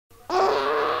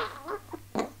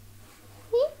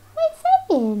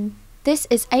in. This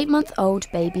is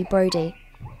 8-month-old baby Brody.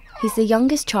 He's the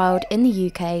youngest child in the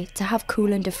UK to have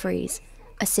Coulant-de-Vries,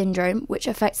 a syndrome which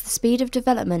affects the speed of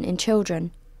development in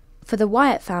children. For the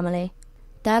Wyatt family,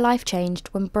 their life changed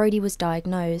when Brody was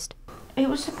diagnosed. It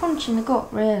was a punch in the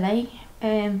gut, really.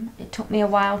 It took me a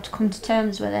while to come to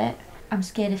terms with it. I'm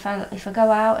scared if I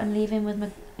go out and leave him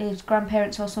with his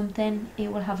grandparents or something, he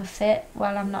will have a fit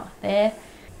while I'm not there.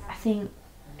 I think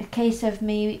a case of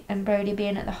me and Brody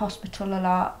being at the hospital a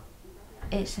lot,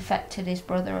 it's affected his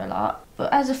brother a lot.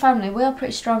 But as a family, we are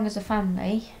pretty strong as a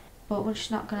family, but we're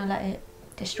just not going to let it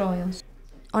destroy us.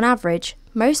 On average,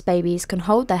 most babies can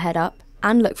hold their head up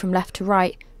and look from left to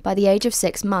right by the age of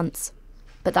 6 months.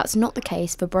 But that's not the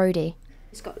case for Brody.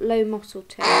 He's got low muscle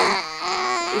tone.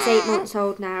 He's 8 months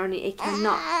old now and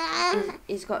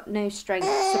he's got no strength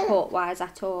support-wise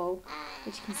at all.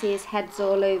 As you can see, his head's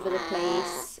all over the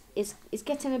place. He's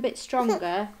getting a bit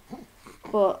stronger,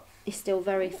 but he's still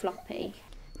very floppy.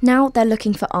 Now they're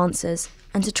looking for answers,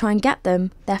 and to try and get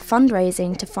them, they're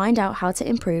fundraising to find out how to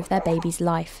improve their baby's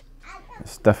life.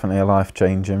 It's definitely a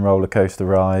life-changing roller coaster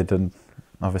ride, and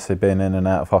obviously being in and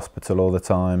out of hospital all the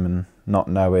time and not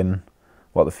knowing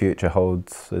what the future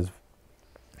holds is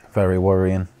very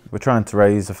worrying. We're trying to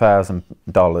raise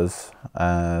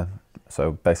 $1,000,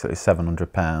 so basically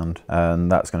 £700,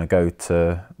 and that's going to go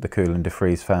to the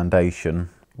Coulant-de-Vries Foundation,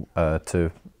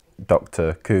 to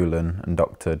Dr. Coulant and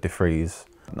Dr. de Vries.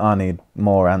 I need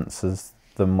more answers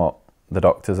than what the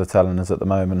doctors are telling us at the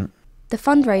moment. The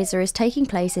fundraiser is taking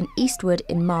place in Eastwood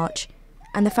in March,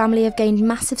 and the family have gained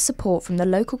massive support from the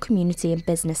local community and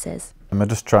businesses. And we're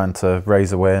just trying to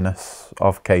raise awareness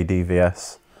of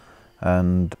KDVS,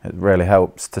 and it really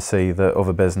helps to see that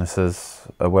other businesses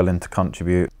are willing to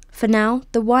contribute. For now,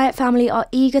 the Wyatt family are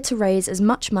eager to raise as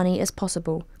much money as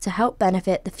possible to help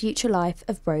benefit the future life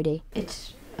of Brody.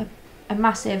 It's a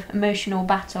massive emotional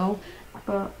battle,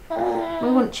 but we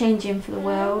wouldn't change him for the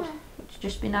world. It'd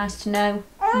just be nice to know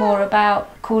more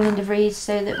about Coulant-de-Vries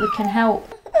so that we can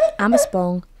help. Amber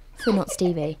Spong for Notts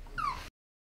TV.